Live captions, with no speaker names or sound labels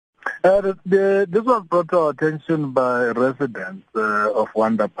This was brought to our attention by residents of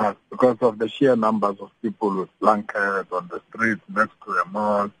Wonder Park because of the sheer numbers of people with blankets on the streets next to the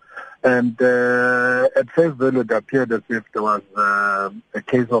mall. And at face value, it appeared as if there was a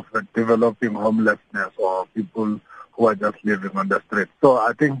case of developing homelessness or people who are just living on the street. So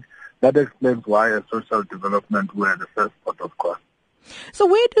I think that explains why a social development were the first port of call. So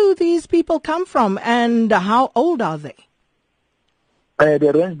where do these people come from and how old are they? They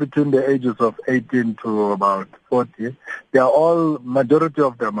range between the ages of 18 to about 40. They are all, majority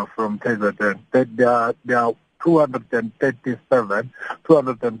of them are from KZN. There are 237,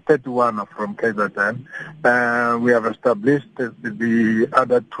 231 are from KZN. We have established the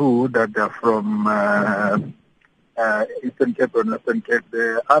other two that are from Eastern Cape and Western Cape.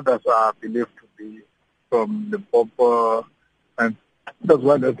 The others are believed to be from the Limpopo and as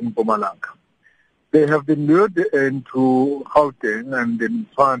well as in Mpumalanga. They have been lured into Gauteng and in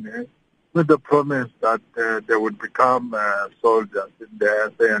Tshwane with the promise that they would become soldiers in the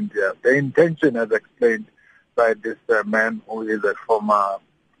SANDF. The intention, as explained by this man who is a former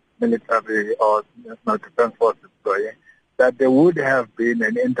military or national defense force employee, that there would have been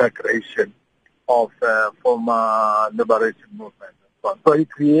an integration of former liberation movement and so on. So he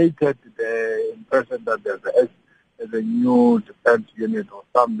created the impression that there's a new defense unit or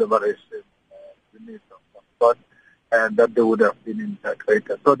some liberation unit of some sort, and that they would have been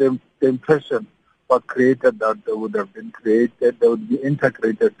integrated. So the impression was created that they would have been created, they would be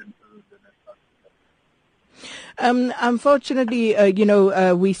integrated into the national. Unfortunately,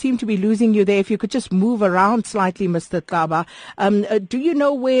 we seem to be losing you there. If you could just move around slightly, Mr. Xaba. Do you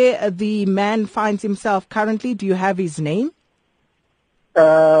know where the man finds himself currently? Do you have his name?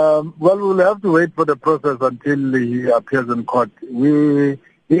 Well, we'll have to wait for the process until he appears in court.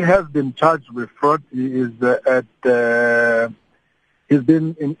 He has been charged with fraud. He is he's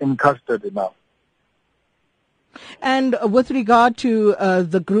been in custody now. And with regard to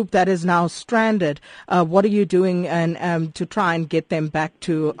the group that is now stranded, what are you doing and to try and get them back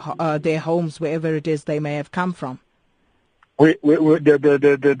to their homes, wherever it is they may have come from? The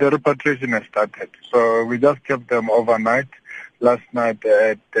repatriation has started. So we just kept them overnight. Last night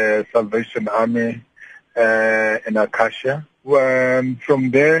at Salvation Army in Acacia.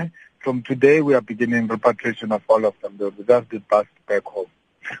 From today, we are beginning repatriation of all of them. They will just be passed back home.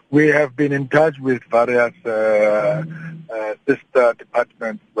 We have been in touch with various sister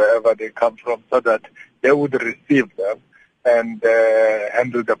departments wherever they come from so that they would receive them and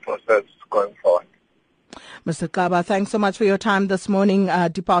handle the process going forward. Mr. Xaba, thanks so much for your time this morning.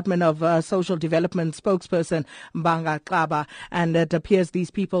 Department of Social Development spokesperson Mbangwa Xaba, and it appears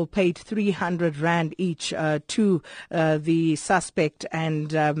these people paid 300 Rand each to the suspect, and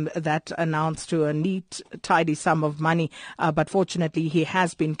that announced to a neat, tidy sum of money. But fortunately, he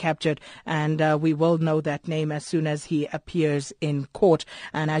has been captured, and we will know that name as soon as he appears in court.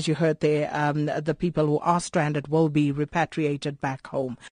 And as you heard there, the people who are stranded will be repatriated back home.